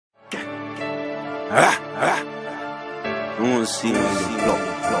I wanna see me in the block.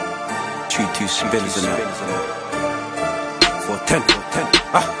 2-2 spinners in it. 4-10.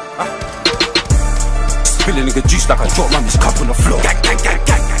 Spilling nigga juice like I dropped mommy's cup on the floor. I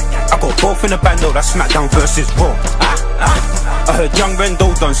got both in the bando, that's Smackdown Vs Raw. I heard young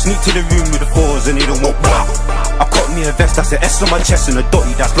Rendo done sneak to the room with the fours and they don't want wow. I caught me a vest, that's an S on my chest and a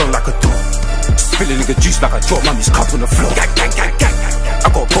dotty that's long like a door. Spilling nigga juice like I dropped mommy's cup on the floor. I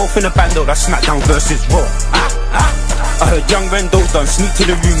got both in the bando, that's Smackdown Vs Raw. I heard young Rendo done sneak to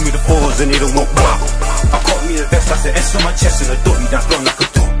the room with the fours and they don't want wow. I caught me a vest, that's an S on my chest and a dotty that's long like a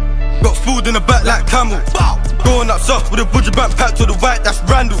door. Got spooled in the back like camel. Going up soft with a budget bank packed to the white, that's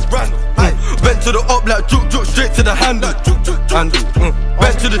Randall. Went to the up like juk, straight to the handle.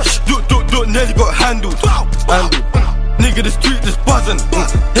 Went to the nearly got handled. Nigga, the street just buzzing.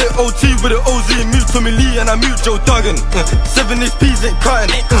 Hit OT with an OZ, mute Tommy Lee and I mute Joe Duggan. 7 HPs ain't cutting.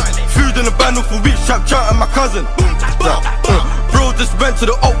 Food in the bundle for weeks, trap and my cousin. Bro just went to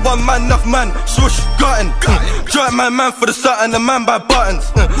the up one man, enough man, swoosh, gutting. Giant man for the Saturn, the man by buttons.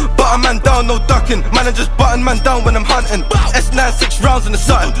 Button man down, no ducking. Man I just button man down when I'm hunting. S9 6 rounds in the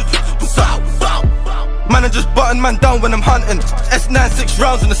Saturn. Man I just button man down when I'm hunting. S9 6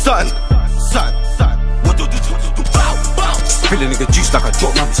 rounds in the Saturn. Spilling nigga juice like I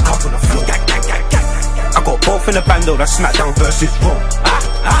dropped mommy's cup on the floor. I got both in the bando, that's Smackdown Vs Raw.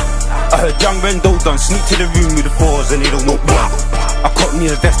 I heard young Rendo done sneak to the room with the fours and they don't want wow. I caught me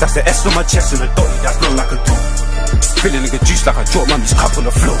a vest, that's an S on my chest and a dotty that's long like a door. Spilling nigga juice like I dropped mommy's cup on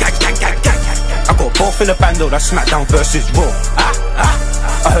the floor. I got both in the bando, that's Smackdown Vs Raw.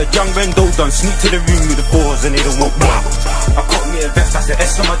 I heard young Rendo done sneak to the room with the fours and they don't want wow. I caught me a vest, that's an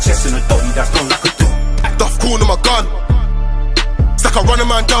S on my chest and a dotty that's long like a door. Duff cool in my gun. It's like I run a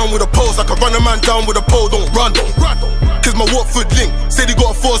man down with a pose, like I run a man down with a pole, don't run. Cause my Watford link, said he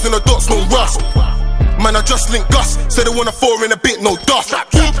got a fours and the dots, no rust. Man, I just linked Gus, said they want a 4 in a bit, no dust. It's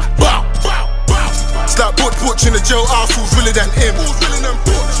like Butch in the jailhouse, who's realer than him.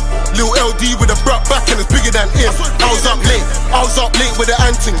 Lil LD with a brat back and it's bigger than him. I was up late with the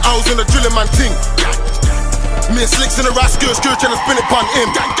anting, I was in the drilling man ting. Me and Slicks in the rat skirt trying to spin it pun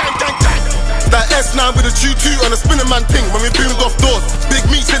him. That S9 with a 2-2 and a spinning man thing. When we boomed off doors, Big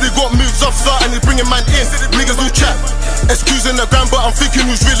Meat said he got moves off start and he's bringing man in. Niggas will chat, excusing the gram, but I'm thinking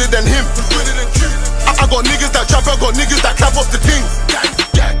who's realer than him. I got niggas that trap, I got niggas that clap off the ting.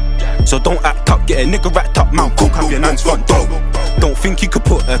 So don't act up, get a nigga wrapped up, Mount Cook up your nan's front door. Don't think you could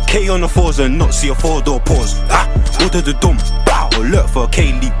put a K on the fours and not see a 4-door pause. Order the dumb, bow, alert for a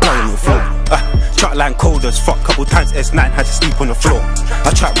K-League blow on the floor. Truck line cold as fuck, couple times S9 had to sleep on the floor.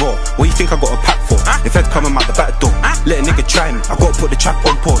 I chat raw, what you think I got a pack for? If Ed coming out the back door, let a nigga try me, I gotta put the trap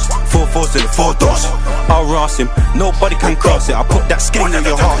on pause. 4 fours in the 4 doors. I'll ras him, nobody can cross it. I put that skin in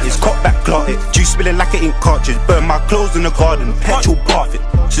your heart, it's caught back, clot it. Juice spilling like an ink cartridge, burn my clothes in the garden, petrol bath it.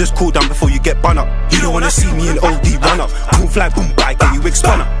 So just cool down before you get bun up. You don't wanna see me in OD run up. Boom fly, boom bike, get you wig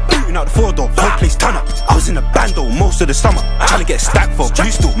spun up. Booting out the 4-door, whole place turn up. I was in the bando most of the summer, trying to get stacked for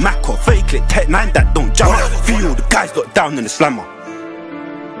blue steel, Mac or 30 clip, Tech 9 that don't jump up. Feel the guys got down in the slammer.